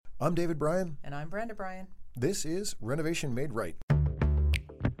I'm David Bryan. And I'm Brenda Bryan. This is Renovation Made Right.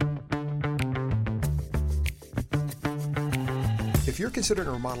 If you're considering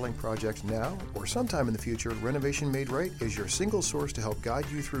a remodeling project now or sometime in the future, Renovation Made Right is your single source to help guide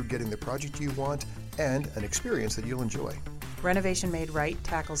you through getting the project you want and an experience that you'll enjoy. Renovation Made Right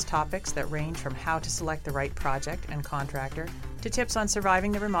tackles topics that range from how to select the right project and contractor, to tips on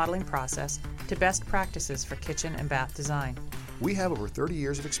surviving the remodeling process, to best practices for kitchen and bath design. We have over 30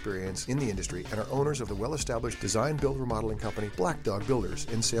 years of experience in the industry and are owners of the well-established design-build remodeling company Black Dog Builders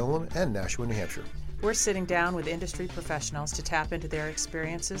in Salem and Nashua, New Hampshire. We're sitting down with industry professionals to tap into their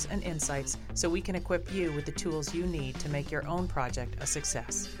experiences and insights so we can equip you with the tools you need to make your own project a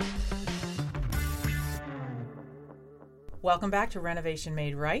success. Welcome back to Renovation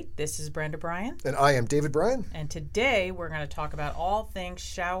Made Right. This is Brenda Bryan. And I am David Bryan. And today we're going to talk about all things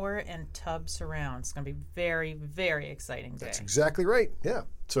shower and tub surround. It's going to be very, very exciting day. That's exactly right. Yeah.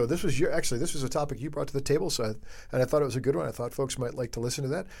 So this was this was a topic you brought to the table, and I thought it was a good one. I thought folks might like to listen to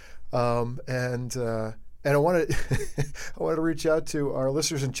that. And I wanted I wanted to reach out to our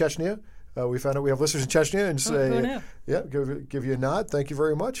listeners in Chechnya. We found out we have listeners in Chechnya and say, give you a nod. Thank you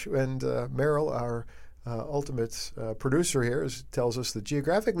very much. And Meryl, our ultimate producer here, tells us that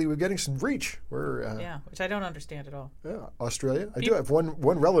geographically we're getting some reach. We're which I don't understand at all. Yeah, Australia. I do have one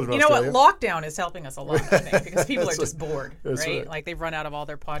relative in Australia. Australia. You know what? Lockdown is helping us a lot, I think, because people are just bored, right? Like they've run out of all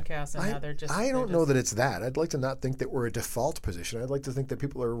their podcasts and now they're just. I don't know that it's that. I'd like to not think that we're a default position. I'd like to think that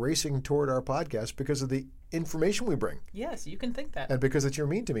people are racing toward our podcast because of the information we bring. Yes, you can think that. And because that you're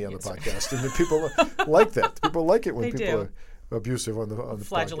mean to me on the podcast, and that people like that. People like it when they people do. Are abusive on the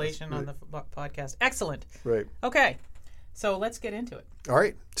flagellation podcast. on the podcast. Excellent. Right. Okay, so let's get into it. All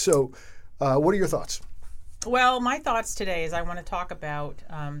right. So, what are your thoughts? Well, my thoughts today is I want to talk about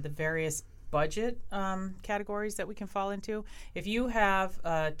the various budget categories that we can fall into. If you have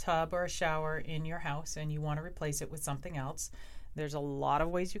a tub or a shower in your house and you want to replace it with something else, there's a lot of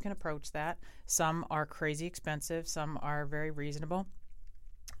ways you can approach that. Some are crazy expensive. Some are very reasonable.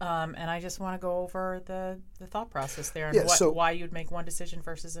 And I just want to go over the thought process there and why you'd make one decision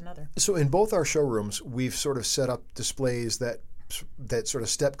versus another. So in both our showrooms, we've sort of set up displays that sort of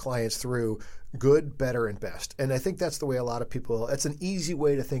step clients through good, better, and best. And I think that's the way a lot of people, it's an easy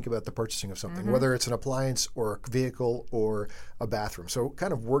way to think about the purchasing of something, whether it's an appliance or a vehicle or a bathroom. So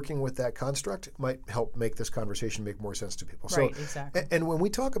kind of working with that construct might help make this conversation make more sense to people. Right, exactly. And when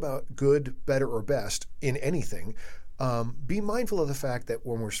we talk about good, better, or best in anything, be mindful of the fact that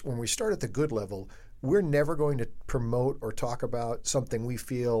when we start at the good level, we're never going to promote or talk about something we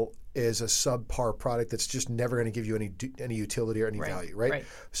feel is a subpar product that's just never going to give you any utility or any value, right?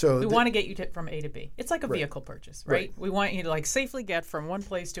 So we want to get you from A to B. It's like a vehicle purchase, right? We want you to safely get from one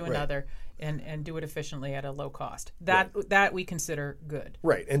place to another and do it efficiently at a low cost. That we consider good.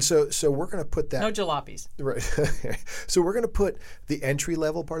 Right. And so we're going to put that. No jalopies. Right. So we're going to put the entry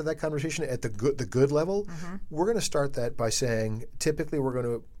level part of that conversation at the good level. We're going to start that by saying typically we're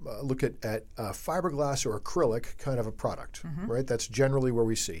going to look at fiberglass or acrylic kind of a product, right? That's generally where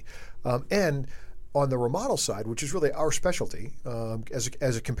we see. And on the remodel side, which is really our specialty,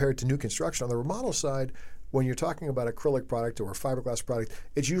 as compared to new construction, on the remodel side, when you're talking about acrylic product or a fiberglass product,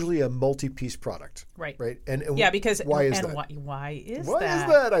 it's usually a multi-piece product. Right. And because why is that? Why is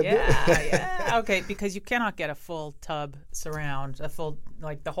that? Yeah. Okay, because you cannot get a full tub surround,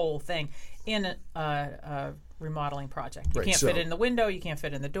 the whole thing in a remodeling project. You can't fit it in the window. You can't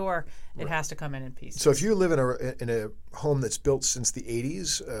fit it in the door. It has to come in pieces. So if you live in a home that's built since the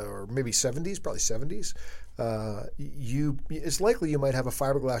 80s or maybe 70s, probably 70s, it's likely you might have a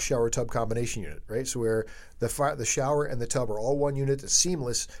fiberglass shower tub combination unit, right? So where the shower and the tub are all one unit, it's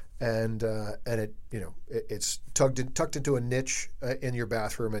seamless, and it's tucked into a niche in your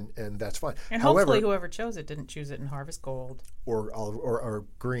bathroom, and that's fine. And hopefully whoever chose it didn't choose it in harvest gold or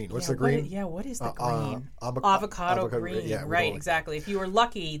green. What's the green? What is the green? Avocado green. Yeah, right, exactly. If you were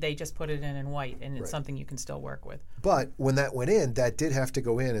lucky, they just put it in white, and it's something you can still work with. But when that went in, that did have to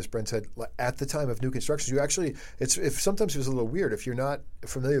go in, as Brent said, at the time of new construction. Sometimes it was a little weird. If you're not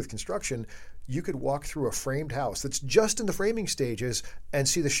familiar with construction, you could walk through a framed house that's just in the framing stages and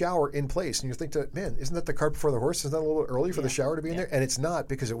see the shower in place. And you think, man, isn't that the cart before the horse? Isn't that a little early for the shower to be in there? And it's not,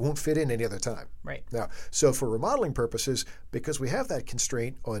 because it won't fit in any other time. Right. Now, so for remodeling purposes, because we have that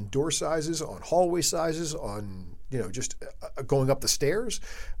constraint on door sizes, on hallway sizes, on just going up the stairs,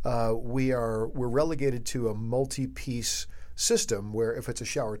 we're relegated to a multi-piece system where if it's a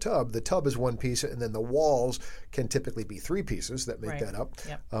shower tub, the tub is one piece, and then the walls can typically be three pieces that make that up.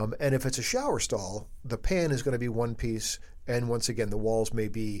 Yep. And if it's a shower stall, the pan is going to be one piece, and once again, the walls may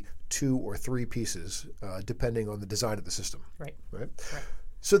be two or three pieces, depending on the design of the system. Right.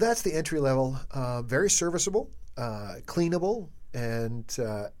 So that's the entry level. Very serviceable, cleanable, and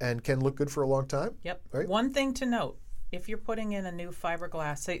can look good for a long time. Yep. Right? One thing to note: if you're putting in a new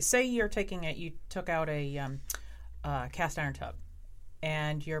fiberglass, say you took out a cast iron tub,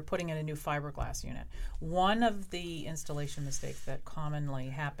 and you're putting in a new fiberglass unit. One of the installation mistakes that commonly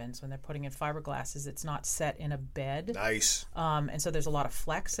happens when they're putting in fiberglass is it's not set in a bed. Nice. And so there's a lot of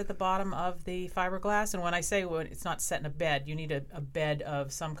flex at the bottom of the fiberglass. And when I say when it's not set in a bed, you need a bed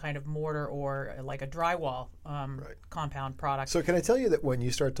of some kind of mortar or like a drywall compound product. So can I tell you that when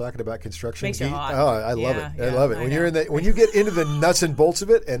you start talking about construction, Makes you hot. I love it. Yeah, I love it. I When know. you're when you get into the nuts and bolts of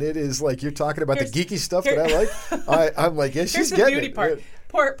it, and it is like you're talking about the geeky stuff that I like. I'm like, yeah, she's Here's the getting beauty it. part. Yeah.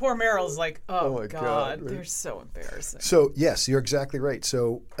 Poor Meryl's like, oh my God, God, right. they're so embarrassing. So yes, you're exactly right.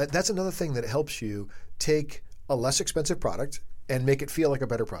 So that's another thing that helps you take a less expensive product and make it feel like a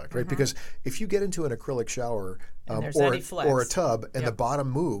better product, right? Because if you get into an acrylic shower or a tub and the bottom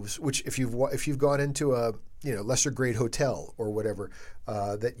moves, which if you've gone into a lesser grade hotel or whatever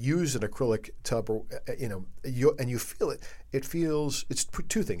that use an acrylic tub or and you feel it, it's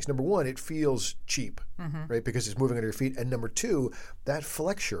two things. Number one, it feels cheap, right? Because it's moving under your feet, and number two, that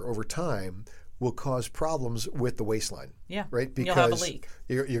flexure over time will cause problems with the waistline. Yeah, right. Because you'll have a leak.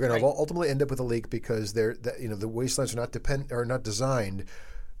 You're going to ultimately end up with a leak because the waistlines are not designed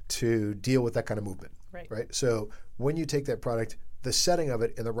to deal with that kind of movement. Right. So when you take that product, the setting of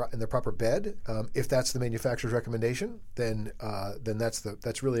it in the proper bed, if that's the manufacturer's recommendation, then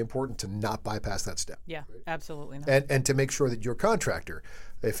that's really important to not bypass that step. Yeah, right? Absolutely not. And to make sure that your contractor,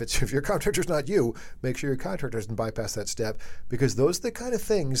 if your contractor's not you, make sure your contractor doesn't bypass that step, because those are the kind of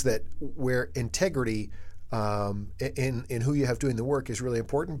things where integrity in who you have doing the work is really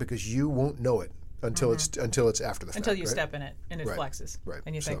important, because you won't know it until it's after the fact. Until you right? step in it and it flexes. Right.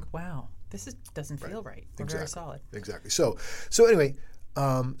 And you think, wow, this doesn't feel right. We're very solid. Exactly. So anyway,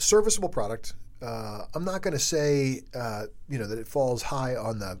 serviceable product. I'm not going to say that it falls high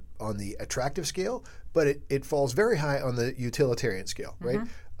on the attractive scale, but it falls very high on the utilitarian scale, right?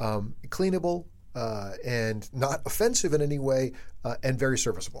 Cleanable and not offensive in any way, and very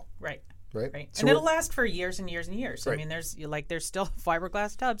serviceable. Right. Right. So and it'll last for years and years and years. Right. I mean, there's still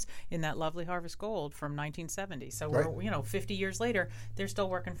fiberglass tubs in that lovely Harvest Gold from 1970. So we're 50 years later, they're still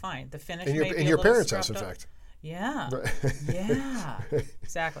working fine. The finish in may be your a parents' little house, in scrubbed up. fact. Yeah. Right. Yeah.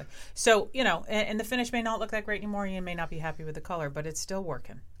 Exactly. So and the finish may not look that great anymore. You may not be happy with the color, but it's still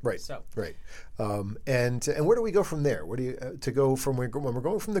working. Right. So right. And where do we go from there? Where do you to go from when we're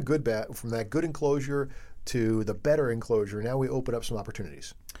going from that good enclosure to the better enclosure? Now we open up some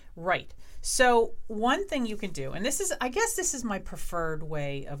opportunities. Right. So one thing you can do, and this is my preferred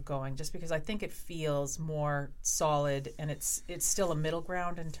way of going, just because I think it feels more solid, and it's still a middle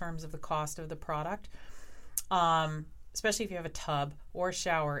ground in terms of the cost of the product, especially if you have a tub or a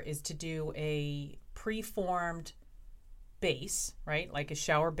shower, is to do a preformed base, right? Like a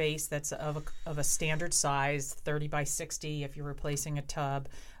shower base that's of a standard size, 30 by 60 if you're replacing a tub.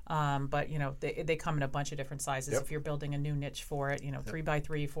 But they come in a bunch of different sizes. Yep. If you're building a new niche for it, 3 by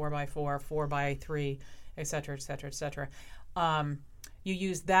 3, 4 by 4, 4 by 3, et cetera, et cetera, et cetera. You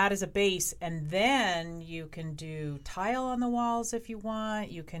use that as a base, and then you can do tile on the walls if you want.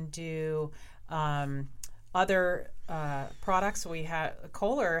 You can do other products.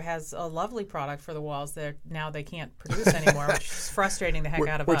 Kohler has a lovely product for the walls that now they can't produce anymore, which is frustrating the heck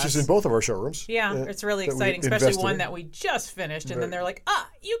out of us. Which is in both of our showrooms. Yeah, it's really exciting, especially one that we just finished, and then they're like,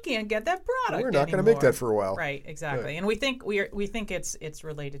 you can't get that product. We're not going to make that for a while. Right, exactly. Right. And we think it's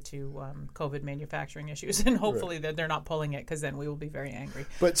related to COVID manufacturing issues, and hopefully that they're not pulling it, because then we will be very angry.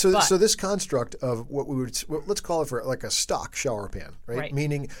 But so this construct of what we would, let's call it for like a stock shower pan, right?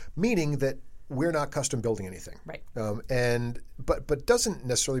 Meaning that we're not custom building anything, right? But doesn't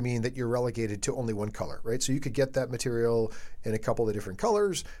necessarily mean that you're relegated to only one color, right? So you could get that material in a couple of different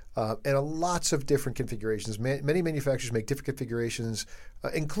colors and lots of different configurations. Many manufacturers make different configurations,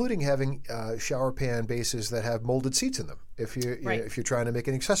 including having shower pan bases that have molded seats in them. If you're trying to make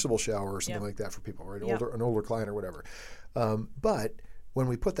an accessible shower or something like that for people, right? An older client or whatever. But when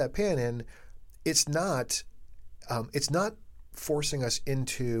we put that pan in, it's not forcing us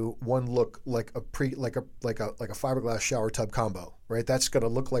into one look like a fiberglass shower tub combo, right? That's going to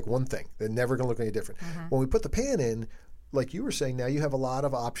look like one thing. They're never going to look any different. Mm-hmm. When we put the pan in, like you were saying, now you have a lot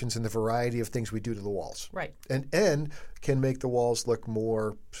of options in the variety of things we do to the walls, right? And can make the walls look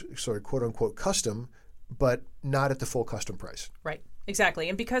more sort of quote unquote custom, but not at the full custom price, right? Exactly.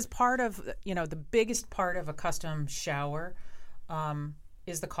 And because part of the biggest part of a custom shower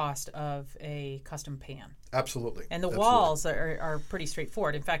is the cost of a custom pan. Absolutely. And the walls are pretty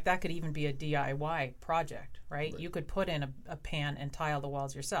straightforward. In fact, that could even be a DIY project, right? You could put in a pan and tile the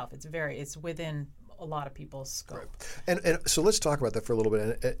walls yourself. It's within a lot of people's scope. Right. And so let's talk about that for a little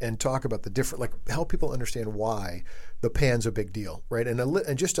bit and talk about the different, like help people understand why the pan's a big deal, right? And I'm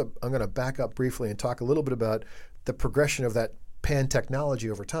going to back up briefly and talk a little bit about the progression of that pan technology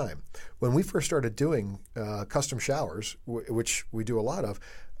over time. When we first started doing custom showers, which we do a lot of,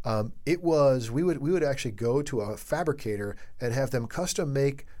 we would actually go to a fabricator and have them custom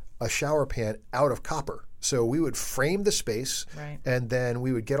make a shower pan out of copper. So we would frame the space, right, and then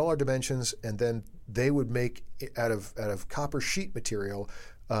we would get all our dimensions, and then they would make out of copper sheet material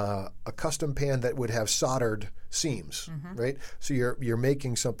a custom pan that would have soldered seams, right? So you're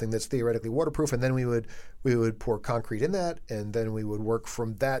making something that's theoretically waterproof, and then we would pour concrete in that, and then we would work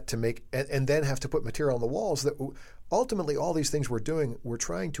from that to make, and then have to put material on the walls. That ultimately all these things we're doing, we're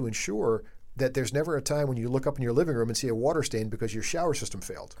trying to ensure that there's never a time when you look up in your living room and see a water stain because your shower system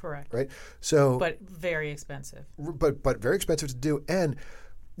failed. Correct. Right. So, but very expensive. But very expensive to do, and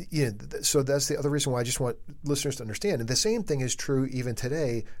so that's the other reason why I just want listeners to understand. And the same thing is true even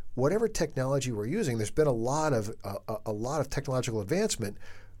today. Whatever technology we're using, there's been a lot of technological advancement,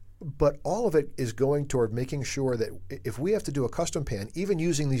 but all of it is going toward making sure that if we have to do a custom pan, even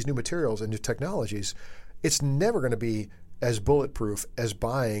using these new materials and new technologies, it's never going to be as bulletproof as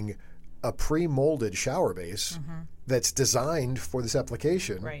buying a pre-molded shower base that's designed for this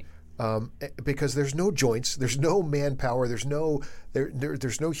application. Right. Because there's no joints, there's no manpower, there's no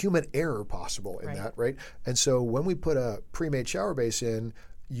human error possible in that, right? And so when we put a pre-made shower base in,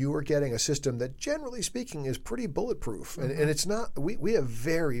 you are getting a system that, generally speaking, is pretty bulletproof. And it's not. We have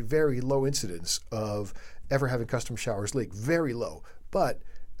very, very low incidence of ever having custom showers leak, very low. But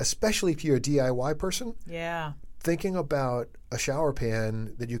especially if you're a DIY person, thinking about a shower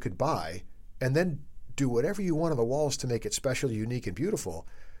pan that you could buy and then do whatever you want on the walls to make it special, unique, and beautiful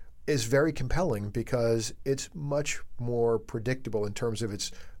is very compelling because it's much more predictable in terms of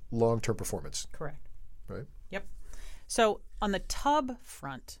its long-term performance. Correct. Right? Yep. So on the tub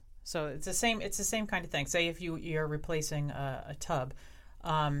front, so it's the same kind of thing. Say if you're replacing a tub,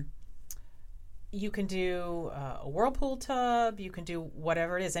 you can do a Whirlpool tub, you can do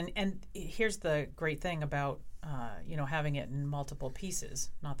whatever it is. And here's the great thing about having it in multiple pieces,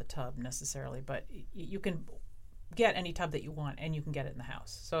 not the tub necessarily, but you can get any tub that you want, and you can get it in the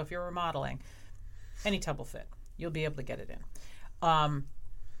house. So if you're remodeling, any tub will fit. You'll be able to get it in. I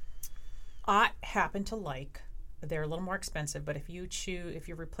happen to like, they're a little more expensive, but if you're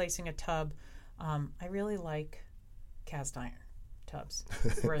replacing a tub, I really like cast iron tubs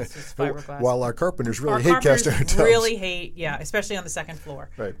versus fiberglass. While our carpenters really hate cast iron tubs. Really hate, especially on the second floor.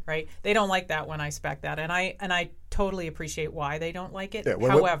 Right. They don't like that when I spec that, and I totally appreciate why they don't like it. Yeah,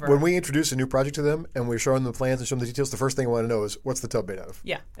 However, when we introduce a new project to them and we're showing them the plans and showing them the details, the first thing I want to know is what's the tub made out of.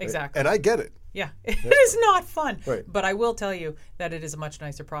 Yeah, exactly. Right? And I get it. Yeah, it is not fun. Right. But I will tell you that it is a much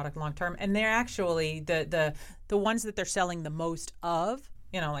nicer product long term, and they're actually the ones that they're selling the most of.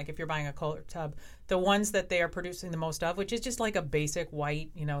 Like if you're buying a Kohler tub, the ones that they are producing the most of, which is just like a basic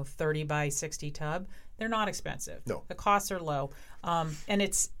white, 30 by 60 tub, they're not expensive. No. The costs are low. And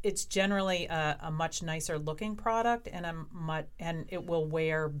it's generally a much nicer looking product, and it will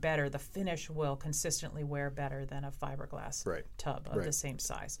wear better. The finish will consistently wear better than a fiberglass tub of the same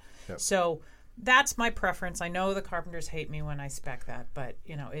size. Yep. So that's my preference. I know the carpenters hate me when I spec that, but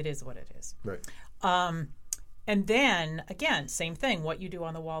it is what it is. Right. And then, again, same thing. What you do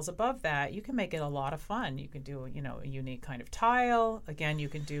on the walls above that, you can make it a lot of fun. You can do, a unique kind of tile. Again, you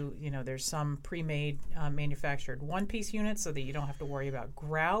can do, there's some pre-made manufactured one-piece units so that you don't have to worry about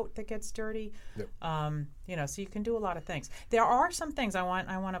grout that gets dirty. Yep. So you can do a lot of things. There are some things I want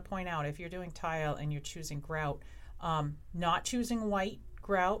to point out. If you're doing tile and you're choosing grout, not choosing white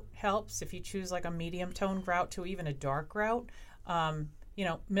grout helps. If you choose like a medium tone grout to even a dark grout,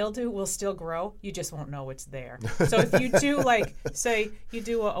 mildew will still grow. You just won't know it's there. So if you do, say you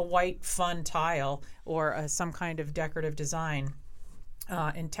do a white fun tile or some kind of decorative design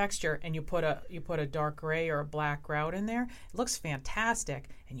in texture, and you put a dark gray or a black grout in there, it looks fantastic,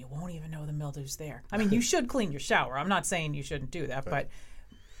 and you won't even know the mildew's there. I mean, you should clean your shower. I'm not saying you shouldn't do that, but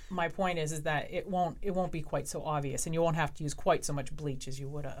my point is that it won't be quite so obvious, and you won't have to use quite so much bleach as you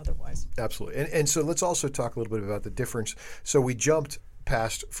would otherwise. Absolutely. And so let's also talk a little bit about the difference. So we jumped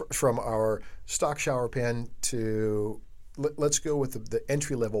past from our stock shower pan to let's go with the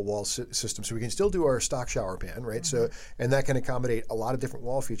entry-level wall system. So we can still do our stock shower pan, right? So and that can accommodate a lot of different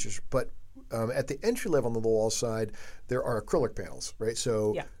wall features. But At the entry level on the wall side, there are acrylic panels, right?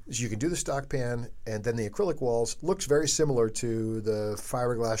 So you can do the stock pan, and then the acrylic walls looks very similar to the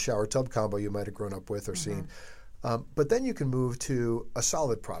fiberglass shower tub combo you might have grown up with or seen. But then you can move to a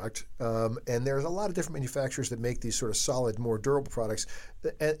solid product, and there's a lot of different manufacturers that make these sort of solid, more durable products,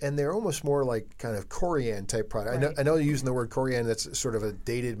 and they're almost more like kind of Corian type product. Right. I know you're using the word Corian, that's sort of a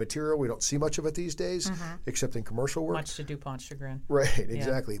dated material. We don't see much of it these days, except in commercial work. Much to DuPont's chagrin. Right,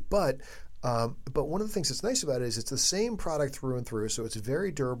 exactly. But one of the things that's nice about it is it's the same product through and through, so it's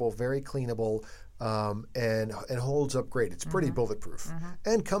very durable, very cleanable, and holds up great. It's pretty bulletproof,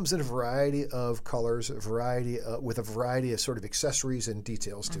 and comes in a variety of colors, with a variety of sort of accessories and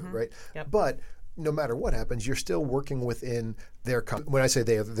details to it, right? Yep. But no matter what happens, you're still working within their when I say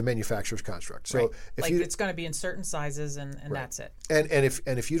they, the manufacturer's construct. So if it's going to be in certain sizes, and that's it.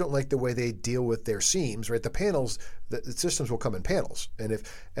 And if you don't like the way they deal with their seams, right? The panels, the systems will come in panels, and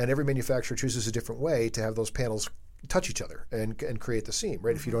every manufacturer chooses a different way to have those panels touch each other and create the seam,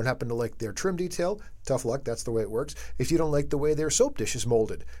 right? If you don't happen to like their trim detail, tough luck, that's the way it works. If you don't like the way their soap dish is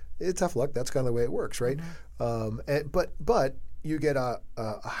molded, tough luck, that's kind of the way it works, right? But you get a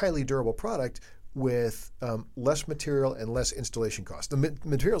highly durable product with less material and less installation cost. The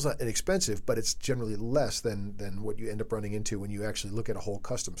material's not inexpensive, but it's generally less than what you end up running into when you actually look at a whole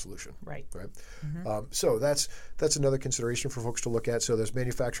custom solution. Right. So that's another consideration for folks to look at. So there's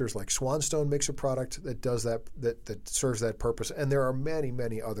manufacturers like Swanstone makes a product that does that serves that purpose, and there are many,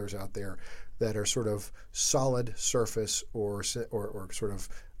 many others out there that are sort of solid surface or sort of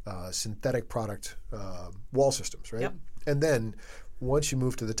synthetic product wall systems, right? Yep. And then once you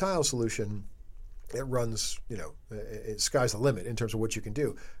move to the tile solution, it runs, sky's the limit in terms of what you can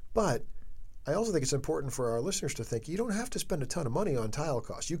do. But I also think it's important for our listeners to think you don't have to spend a ton of money on tile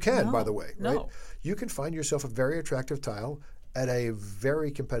costs. You can, by the way, right? No. You can find yourself a very attractive tile at a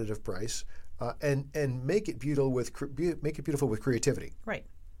very competitive price, and make it beautiful with creativity. Right.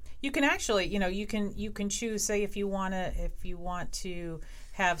 You can actually, you can choose. Say if you want to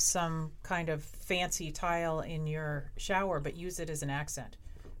have some kind of fancy tile in your shower, but use it as an accent.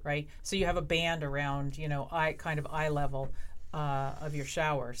 Right, so you have a band around, eye level of your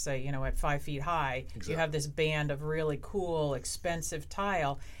shower. Say, at 5 feet high, You have this band of really cool, expensive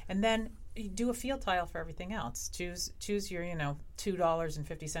tile, and then you do a field tile for everything else. Choose your,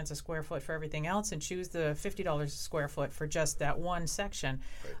 $2.50 a square foot for everything else, and choose the $50 a square foot for just that one section,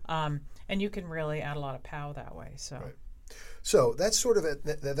 and you can really add a lot of pow that way. So, so that's sort of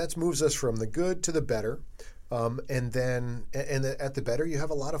that moves us from the good to the better. And then at the better, you have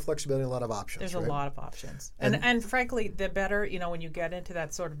a lot of flexibility and a lot of options. There's a lot of options. And frankly, the better, when you get into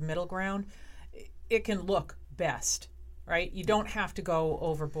that sort of middle ground, it can look best, right? You don't have to go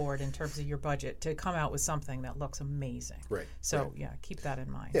overboard in terms of your budget to come out with something that looks amazing. Right. So, keep that in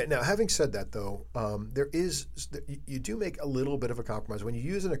mind. Yeah. Now, having said that, though, you do make a little bit of a compromise. When you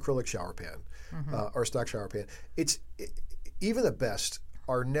use an acrylic shower pan or stock shower pan, even the best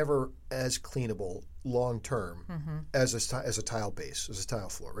are never as cleanable long term as a tile base, as a tile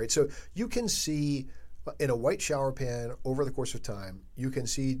floor, right? So you can see in a white shower pan over the course of time, you can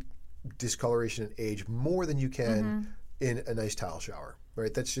see discoloration and age more than you can in a nice tile shower,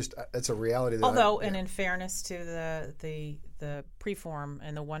 right? That's a reality. And in fairness to the preform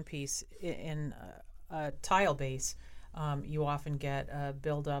and the one piece in a tile base, you often get a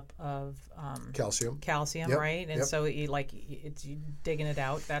buildup of calcium, right? And so it's digging it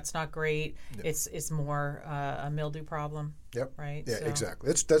out. That's not great. Yep. It's more a mildew problem. Yep. Right. Yeah. So. Exactly.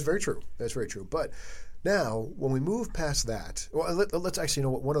 That's very true. That's very true. But now, when we move past that, let's actually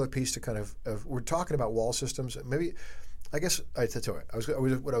one other piece to kind of we're talking about wall systems. Maybe. I guess what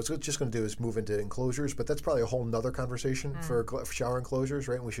I was just going to do is move into enclosures, but that's probably a whole nother conversation for shower enclosures,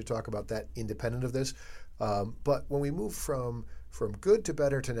 right? And we should talk about that independent of this. But when we move from good to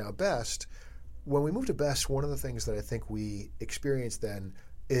better to now best, when we move to best, one of the things that I think we experience then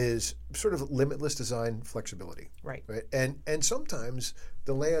is sort of limitless design flexibility. Right. And sometimes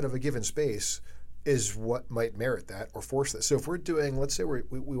the layout of a given space is what might merit that or force that. So if we're doing, let's say we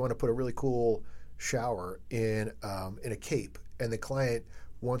want to put a really cool shower in a cape, and the client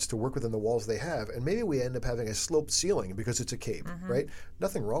wants to work within the walls they have, and maybe we end up having a sloped ceiling because it's a cape, right?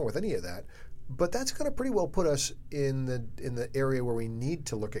 Nothing wrong with any of that, but that's going to pretty well put us in the area where we need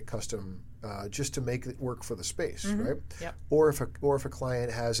to look at custom just to make it work for the space, right? Yep. Or if a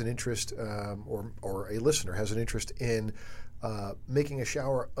client has an interest, or a listener has an interest in making a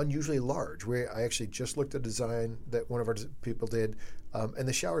shower unusually large. I actually just looked at a design that one of our people did, and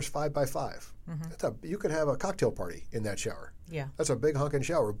the shower's 5 by 5. You could have a cocktail party in that shower. Yeah. That's a big honking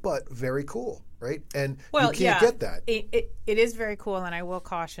shower, but very cool, right? And well, you can't get that. It is very cool, and I will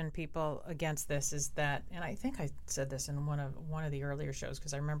caution people against this, is that, and I think I said this in one of the earlier shows,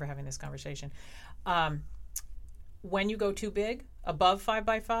 because I remember having this conversation. When you go too big, above 5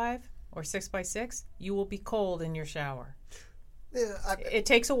 by 5 or 6 by 6, you will be cold in your shower. Yeah, it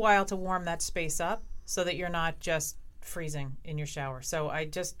takes a while to warm that space up so that you're not just freezing in your shower. So I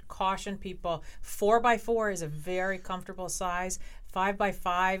just caution people. 4 by 4 is a very comfortable size. 5 by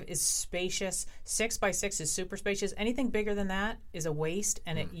 5 is spacious. 6 by 6 is super spacious. Anything bigger than that is a waste,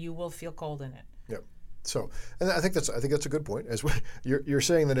 and you will feel cold in it. Yep. So, and I think that's a good point. You're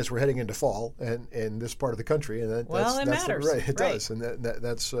saying that as we're heading into fall and in this part of the country, and it matters, right? It does, and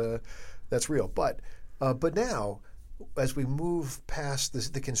that's real. But now, as we move past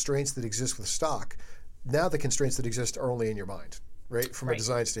the constraints that exist with stock, now the constraints that exist are only in your mind, right? From a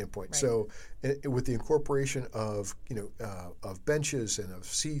design standpoint. Right. So, with the incorporation of of benches and of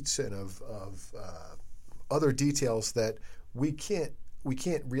seats and of other details that we can't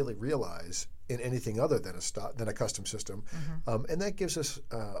really realize in anything other than a custom system, and that gives us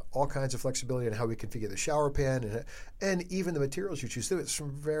all kinds of flexibility in how we configure the shower pan and even the materials you choose. There's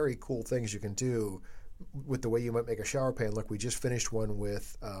some very cool things you can do with the way you might make a shower pan. Look, we just finished one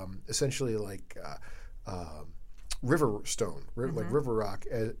with essentially like river stone, like river rock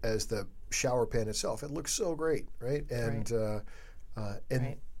as the shower pan itself. It looks so great, right? And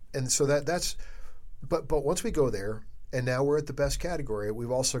and so that's but once we go there. And now we're at the best category.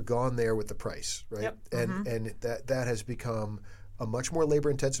 We've also gone there with the price, right? Yep. And that has become a much more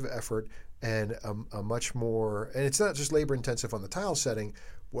labor-intensive effort and a much more. And it's not just labor-intensive on the tile setting.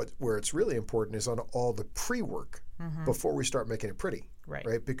 Where it's really important is on all the pre-work before we start making it pretty,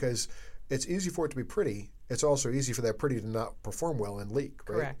 right? Because it's easy for it to be pretty. It's also easy for that pretty to not perform well and leak,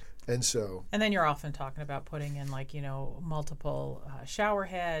 right? Correct. And then you're often talking about putting in multiple shower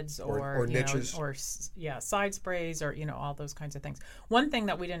heads or niches side sprays or all those kinds of things. One thing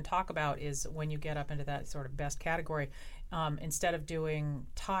that we didn't talk about is when you get up into that sort of best category, instead of doing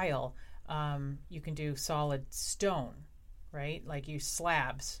tile, you can do solid stone. Right? Like use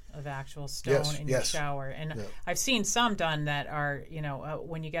slabs of actual stone in your shower. And I've seen some done that are,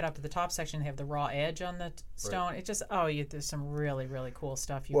 when you get up to the top section, they have the raw edge on the stone. It just, there's some really, really cool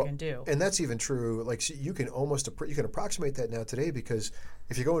stuff you can do. And that's even true. Like you can approximate that now today, because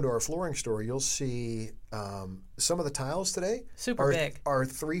if you go into our flooring store, you'll see some of the tiles today big are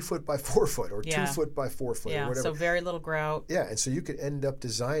 3 foot by 4 foot or 2 foot by 4 foot or whatever. So very little grout. Yeah, and so you could end up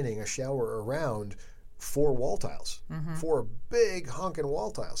designing a shower around 4 wall tiles, 4 big honking wall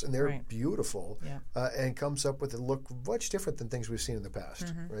tiles, and they're beautiful, and comes up with a look much different than things we've seen in the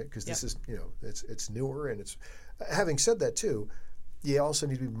past, right? Because this is, it's newer, and it's. Having said that too, you also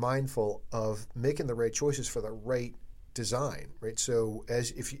need to be mindful of making the right choices for the right design, right? So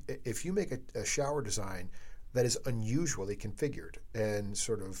if you make a shower design that is unusually configured and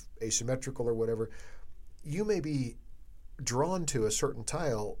sort of asymmetrical or whatever, you may be drawn to a certain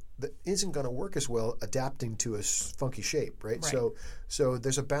tile that isn't going to work as well adapting to a funky shape, right? So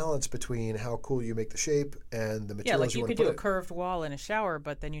there's a balance between how cool you make the shape and the materials you want to put in. You could do a curved wall in a shower,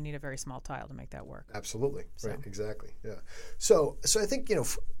 but then you need a very small tile to make that work. Absolutely, right, exactly, yeah. So I think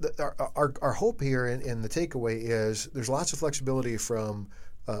our hope here and the takeaway is there's lots of flexibility from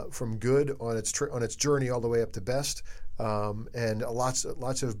good on its journey all the way up to best, and lots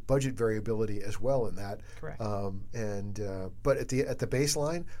of budget variability as well in that. Correct. But at the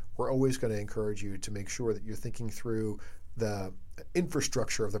baseline, we're always going to encourage you to make sure that you're thinking through the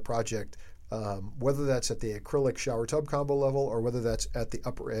infrastructure of the project, whether that's at the acrylic shower tub combo level or whether that's at the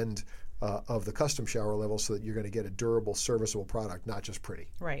upper end of the custom shower level, so that you're going to get a durable, serviceable product, not just pretty.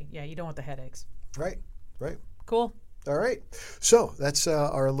 Right. Yeah. You don't want the headaches. Right. Cool. All right, so that's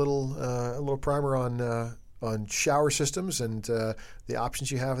our little primer on shower systems and the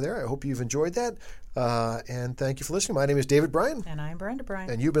options you have there. I hope you've enjoyed that, and thank you for listening. My name is David Bryan. And I'm Brenda Bryan.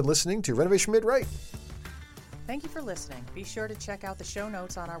 And you've been listening to Renovation Made Right. Thank you for listening. Be sure to check out the show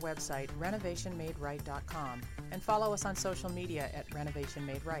notes on our website, renovationmaderight.com, and follow us on social media at Renovation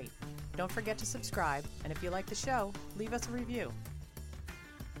Made Right. Don't forget to subscribe, and if you like the show, leave us a review.